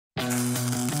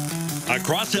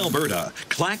Across Alberta,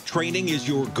 CLAC Training is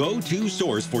your go-to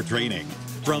source for training.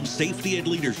 From safety and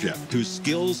leadership to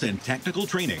skills and technical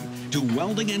training to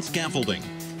welding and scaffolding,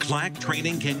 CLAC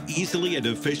Training can easily and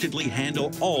efficiently handle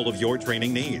all of your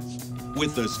training needs.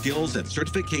 With the skills and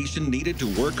certification needed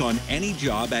to work on any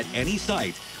job at any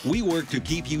site, we work to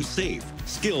keep you safe,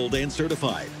 skilled, and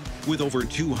certified. With over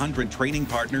 200 training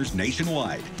partners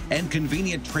nationwide and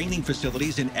convenient training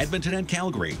facilities in Edmonton and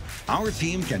Calgary, our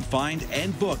team can find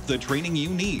and book the training you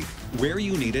need, where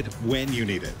you need it, when you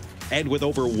need it. And with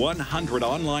over 100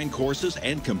 online courses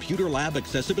and computer lab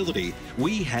accessibility,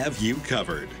 we have you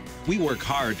covered. We work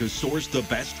hard to source the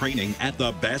best training at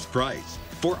the best price.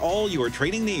 For all your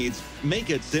training needs, make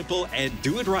it simple and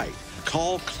do it right.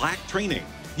 Call CLAC Training,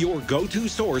 your go-to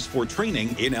source for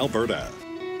training in Alberta.